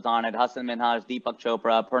 episodes on it. Hasan Minhaj, Deepak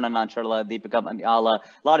Chopra, Purna Nancherla, Deepika Mandiyala, a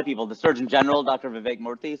lot of people. The Surgeon General, Dr. Vivek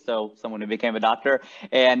Murthy, so someone who became a doctor,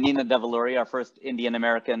 and Nina Devaluri, our first Indian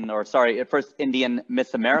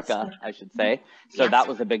Miss America, I should say. So Yes. that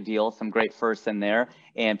was a big deal. Some great firsts in there,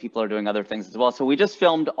 and people are doing other things as well. So we just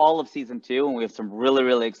filmed all of season 2, and we have some really,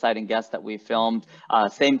 really exciting guests that we filmed,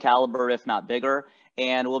 same caliber, if not bigger,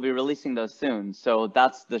 and we'll be releasing those soon. So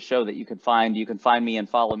that's the show that you can find. You can find me and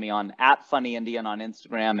follow me on @FunnyIndian on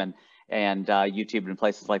Instagram and YouTube and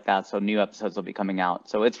places like that. So new episodes will be coming out.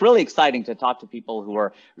 So it's really exciting to talk to people who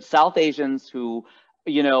are South Asians who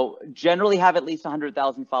generally have at least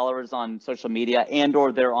 100,000 followers on social media, and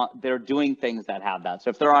or they're doing things that have that. So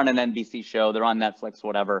if they're on an NBC show, they're on Netflix,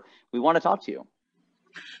 whatever, we want to talk to you.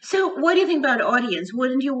 So what do you think about audience?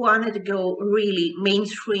 Wouldn't you want it to go really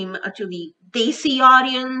mainstream to the Desi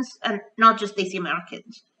audience and not just Desi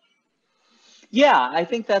Americans? Yeah, I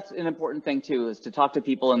think that's an important thing too, is to talk to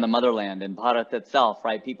people in the motherland, in Bharat itself,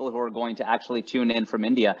 right? People who are going to actually tune in from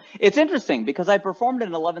India. It's interesting because I performed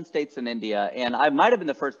in 11 states in India, and I might have been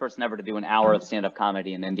the first person ever to do an hour of stand-up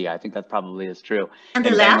comedy in India. I think that probably is true. And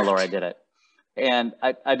they in laughed? Bangalore, I did it. And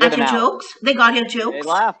I did At an your hour. jokes? They got your jokes? They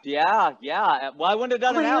laughed, yeah. Well, I wouldn't have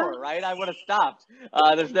done Oh an my hour, God. right? I would have stopped.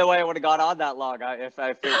 There's no way I would have gone on that long. If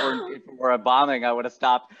it were a bombing, I would have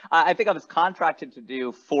stopped. I think I was contracted to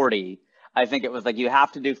do 40. I think it was like, you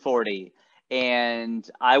have to do 40. And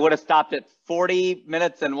I would have stopped at 40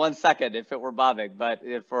 minutes and 1 second if it were bombing. But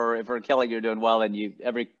if we're killing, you're doing well, and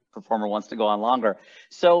every performer wants to go on longer.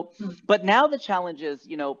 So, but now the challenge is,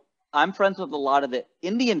 I'm friends with a lot of the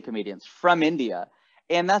Indian comedians from India.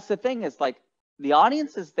 And that's the thing, is like, the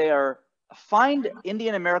audiences there find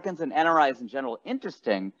Indian Americans and NRIs in general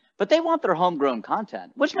interesting, but they want their homegrown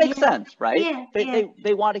content, which makes sense, right? Yeah,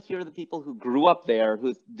 They want to hear the people who grew up there,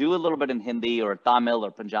 who do a little bit in Hindi or Tamil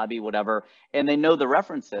or Punjabi, whatever, and they know the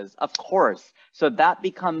references, of course. So that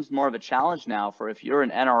becomes more of a challenge now for, if you're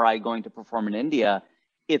an NRI going to perform in India,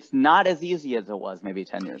 it's not as easy as it was maybe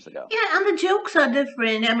 10 years ago. Yeah, and the jokes are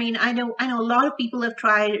different. I mean, I know a lot of people have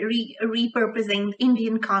tried repurposing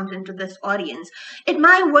Indian content to this audience. It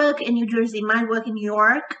might work in New Jersey, might work in New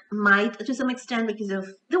York, might to some extent because of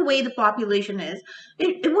the way the population is.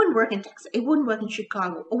 It wouldn't work in Texas. It wouldn't work in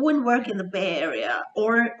Chicago. It wouldn't work in the Bay Area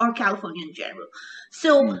or California in general.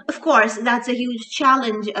 So, of course, that's a huge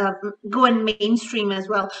challenge going mainstream as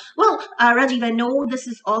well. Well, Rajiv, I know this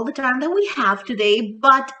is all the time that we have today,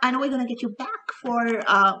 but I know we're going to get you back for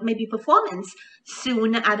maybe performance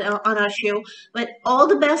soon on our show. But all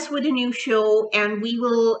the best with the new show, and we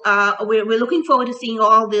will. We're looking forward to seeing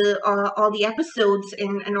all the episodes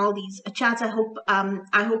and all these chats. I hope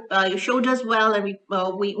your show does well, and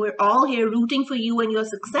we're all here rooting for you and your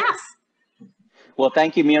success. Well,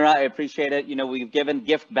 thank you, Mira. I appreciate it. We've given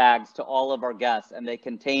gift bags to all of our guests, and they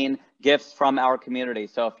contain gifts from our community.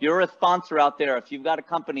 So if you're a sponsor out there, if you've got a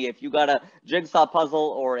company, if you've got a jigsaw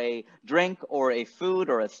puzzle or a drink or a food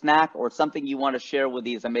or a snack or something you want to share with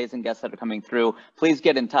these amazing guests that are coming through, please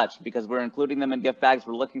get in touch, because we're including them in gift bags.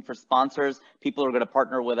 We're looking for sponsors, people who are going to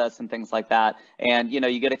partner with us and things like that. And,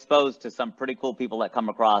 you get exposed to some pretty cool people that come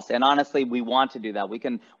across. And honestly, we want to do that. We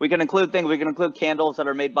can include things. We can include candles that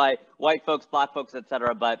are made by white folks, black folks,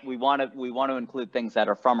 etc. But we want to include things that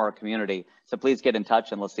are from our community. So please get in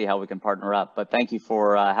touch and let's see how we can partner up. But thank you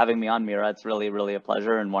for having me on, Mira. It's really, really a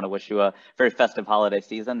pleasure, and want to wish you a very festive holiday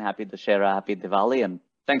season. Happy Dussehra, happy Diwali, and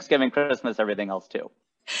Thanksgiving, Christmas, everything else too.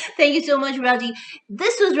 Thank you so much, Rajiv.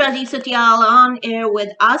 This was Rajiv Satyal on air with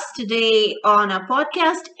us today on our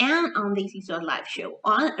podcast and on the Desi Star Live show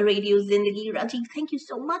on Radio Zindagi. Rajiv, thank you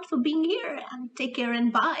so much for being here, and take care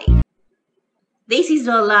and bye. Desi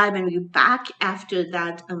Star Live, and we're back after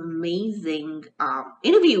that amazing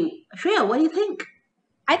interview. Shreya, what do you think?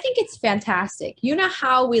 I think it's fantastic. You know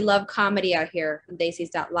how we love comedy out here on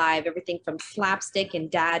Live, everything from slapstick and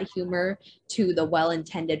dad humor to the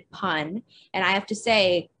well-intended pun. And I have to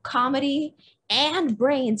say, comedy and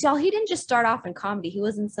brains. Y'all, he didn't just start off in comedy. He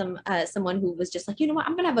wasn't someone who was just like, you know what,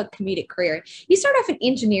 I'm going to have a comedic career. He started off in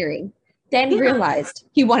engineering, then realized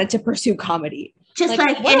he wanted to pursue comedy. Just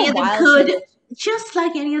like any other good just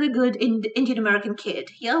like any other good Indian American kid.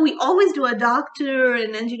 Yeah, we always do a doctor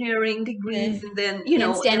and engineering degrees, and then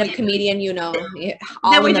and stand-up comedian, all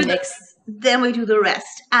then we in the do mix. Then we do the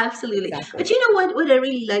rest. Absolutely. Exactly. But you know what? What I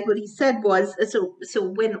really like what he said was so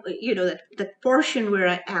when that portion where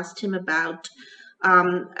I asked him about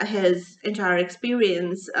his entire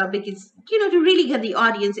experience, because to really get the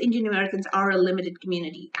audience, Indian Americans are a limited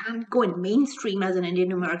community, and going mainstream as an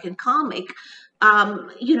Indian American comic,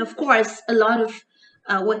 of course, a lot of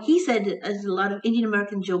what he said is a lot of Indian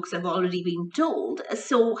American jokes have already been told.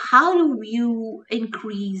 So how do you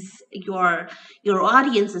increase your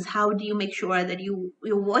audiences? How do you make sure that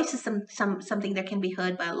your voice is something that can be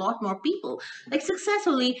heard by a lot more people? Like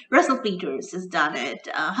successfully, Russell Peters has done it.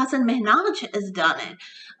 Hassan Minhaj has done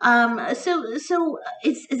it. So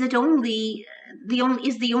is it only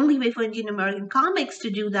the only way for Indian American comics to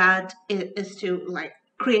do that is to like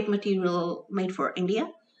create material made for India?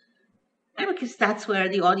 Because that's where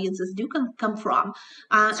the audiences do come from,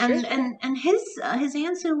 and his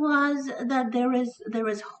answer was that there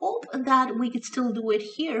is hope that we could still do it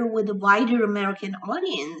here with a wider American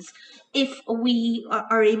audience if we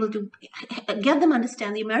are able to get them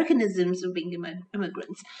understand the Americanisms of being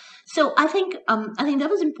immigrants. So I think that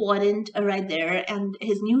was important right there. And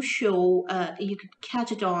his new show, you could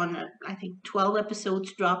catch it on I think 12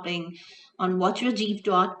 episodes dropping on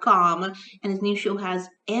watchrajiv.com, and his new show has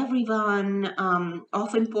everyone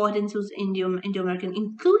of importance who's Indo-American,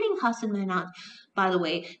 including Hassan Minhaj, by the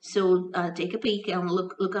way. So take a peek and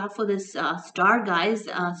look out for this star, guys.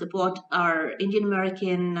 Support our Indian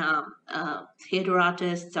American theater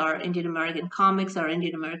artists, our Indian American comics, our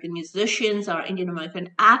Indian American musicians, our Indian American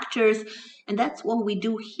actors. And that's what we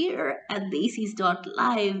do here at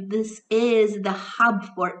Live. This is the hub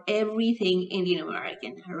for everything Indian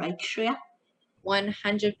American, right, Shreya?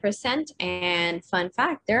 100%. And fun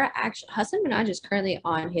fact, there are actually Hassan Minhaj is currently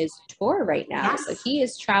on his tour right now. Yes. So he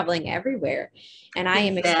is traveling everywhere, and I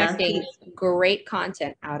am expecting great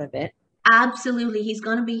content out of it. Absolutely. He's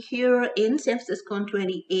going to be here in San Francisco on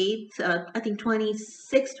 28th, I think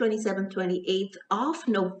 26th, 27th, 28th of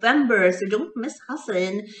November. So don't miss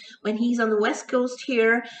Hassan when he's on the West Coast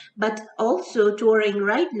here. But also touring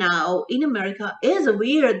right now in America is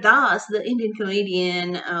Veer Das, the Indian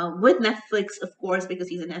comedian, with Netflix, of course, because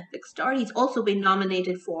he's a Netflix star. He's also been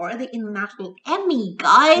nominated for the International Emmy,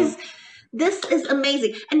 guys. This is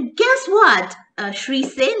amazing. And guess what? Shri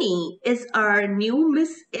Seni is our new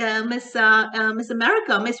Miss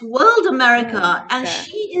America, Miss World America, and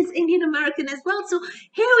she is Indian American as well. So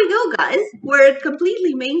here we go, guys. We're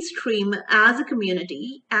completely mainstream as a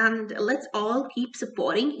community, and let's all keep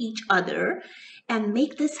supporting each other and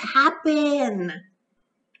make this happen.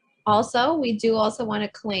 Also, we do also want to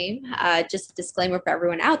claim, just a disclaimer for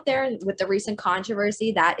everyone out there, with the recent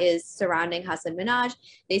controversy that is surrounding Hassan Minhaj,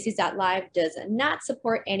 Live does not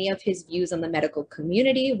support any of his views on the medical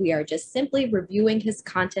community. We are just simply reviewing his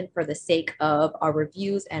content for the sake of our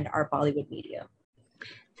reviews and our Bollywood media.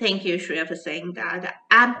 Thank you, Shreya, for saying that.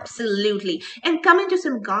 Absolutely. And coming to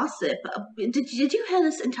some gossip, did you hear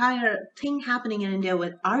this entire thing happening in India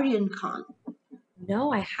with Aryan Khan?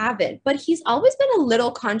 No, I haven't. But he's always been a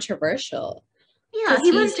little controversial. Yeah,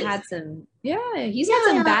 he's had some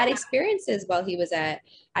bad experiences while he was at,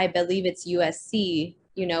 I believe it's USC,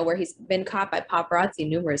 where he's been caught by paparazzi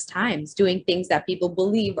numerous times doing things that people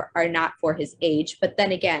believe are not for his age. But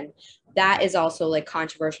then again, that is also like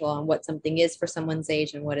controversial on what something is for someone's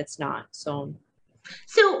age and what it's not. So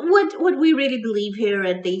what we really believe here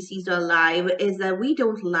at Desi's Live is that we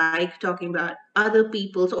don't like talking about other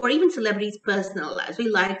people's or even celebrities' personal lives. We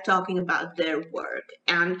like talking about their work,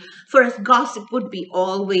 and for us, gossip would be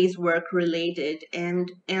always work related,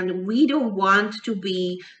 and we don't want to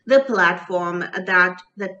be the platform that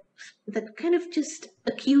kind of just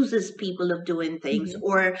accuses people of doing things,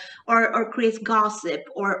 or creates gossip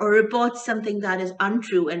or reports something that is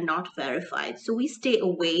untrue and not verified. So we stay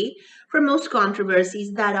away from most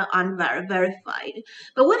controversies that are unverified.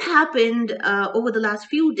 But what happened over the last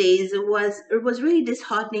few days was really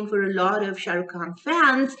disheartening for a lot of Shah Rukh Khan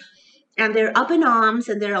fans, and they're up in arms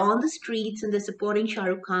and they're on the streets and they're supporting Shah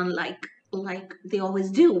Rukh Khan like they always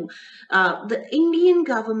do. The Indian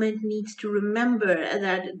government needs to remember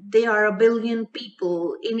that there are 1 billion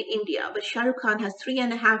people in India, but Shah Rukh Khan has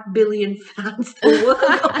 3.5 billion fans the world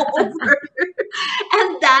over.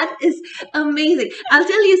 And That is amazing. I'll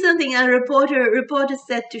tell you something. A reporter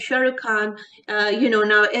said to Shah Rukh Khan,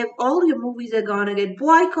 now if all your movies are gonna get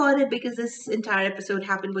boycotted because this entire episode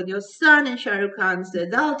happened with your son, and Shah Rukh Khan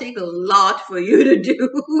said, that'll take a lot for you to do.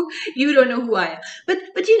 You don't know who I am. But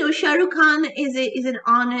Shah Rukh Khan is an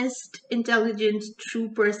honest, intelligent, true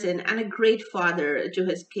person and a great father to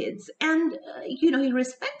his kids. And he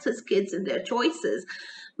respects his kids and their choices.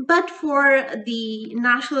 But for the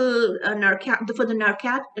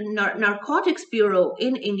Narcotics Bureau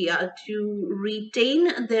in India to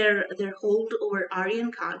retain their hold over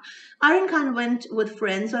Aryan Khan went with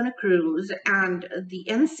friends on a cruise, and the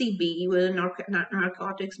NCB, the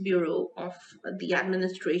Narcotics Bureau of the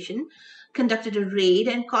administration, conducted a raid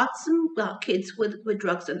and caught some kids with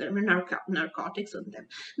drugs on them, narcotics on them.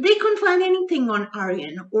 They couldn't find anything on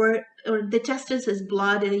Aryan, or they tested his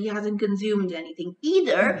blood and he hasn't consumed anything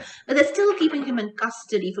either, but they're still keeping him in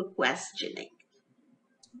custody for questioning.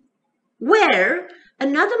 Where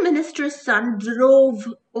another minister's son drove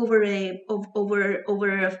over a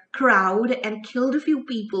crowd and killed a few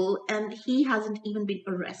people, and he hasn't even been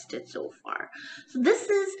arrested so far. So this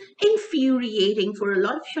is infuriating for a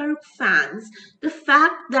lot of Shah Rukh fans. The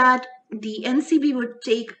fact that the NCB would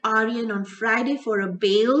take Aryan on Friday for a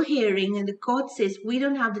bail hearing, and the court says we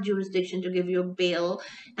don't have the jurisdiction to give you a bail,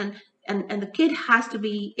 and the kid has to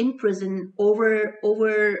be in prison over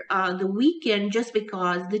the weekend just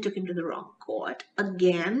because they took him to the wrong court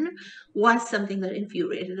again, was something that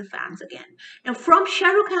infuriated the fans again. Now, from Shah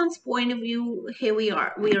Rukh Khan's point of view, here we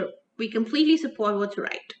are. We completely support what's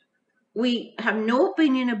right. We have no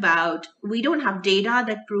opinion about, we don't have data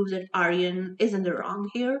that proves that Aryan is in the wrong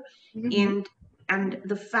here. Mm-hmm. And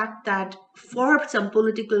the fact that for some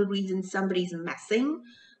political reason somebody's messing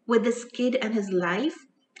with this kid and his life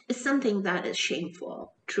is something that is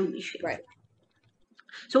shameful, truly shameful. Right.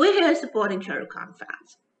 So we're here supporting Shah Rukh Khan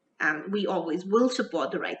fans, and we always will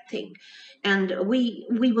support the right thing, and we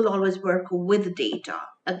will always work with data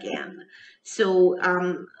again. So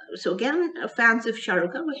again, fans of Shah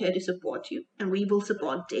Rukh Khan, we're here to support you, and we will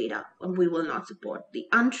support data, and we will not support the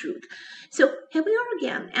untruth. So here we are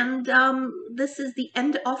again, and this is the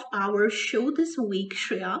end of our show this week,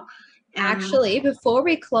 Shreya. Actually, before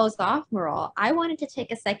we close off, Maral, I wanted to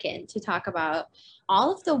take a second to talk about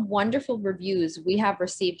all of the wonderful reviews we have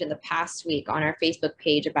received in the past week on our Facebook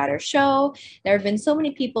page about our show. There have been so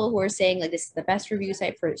many people who are saying, like, this is the best review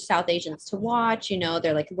site for South Asians to watch.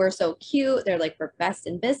 They're like, we're so cute. They're like, we're best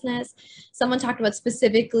in business. Someone talked about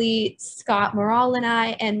specifically Scott, Maral, and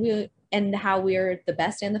I, and how we're the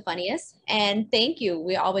best and the funniest. And thank you.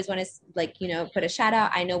 We always want to put a shout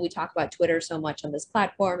out. I know we talk about Twitter so much on this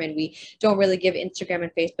platform, and we don't really give Instagram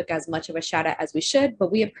and Facebook as much of a shout out as we should,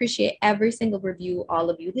 but we appreciate every single review all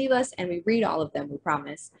of you leave us, and we read all of them, we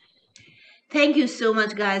promise. Thank you so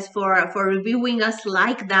much, guys, for reviewing us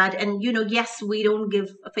like that. And yes, we don't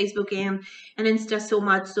give Facebook and Insta so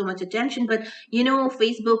much attention, but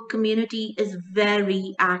Facebook community is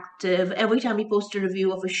very active. Every time we post a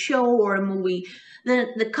review of a show or a movie,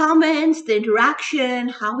 the comments, the interaction,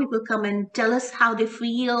 how people come and tell us how they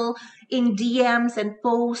feel in DMs and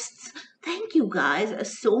posts. Thank you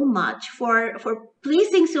guys so much for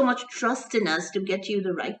placing so much trust in us to get you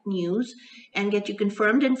the right news and get you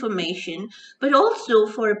confirmed information, but also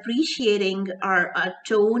for appreciating our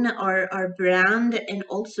tone, our brand, and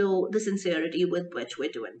also the sincerity with which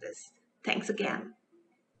we're doing this. Thanks again.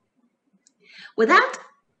 With that,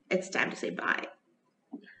 it's time to say bye.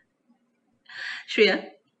 Shreya,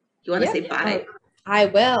 you want to say bye? I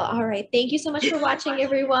will. All right. Thank you so much for watching,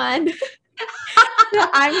 everyone.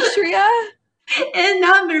 I'm Shreya. And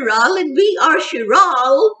I'm Maral, and we are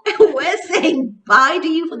Shiral. We're saying bye to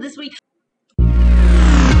you for this week.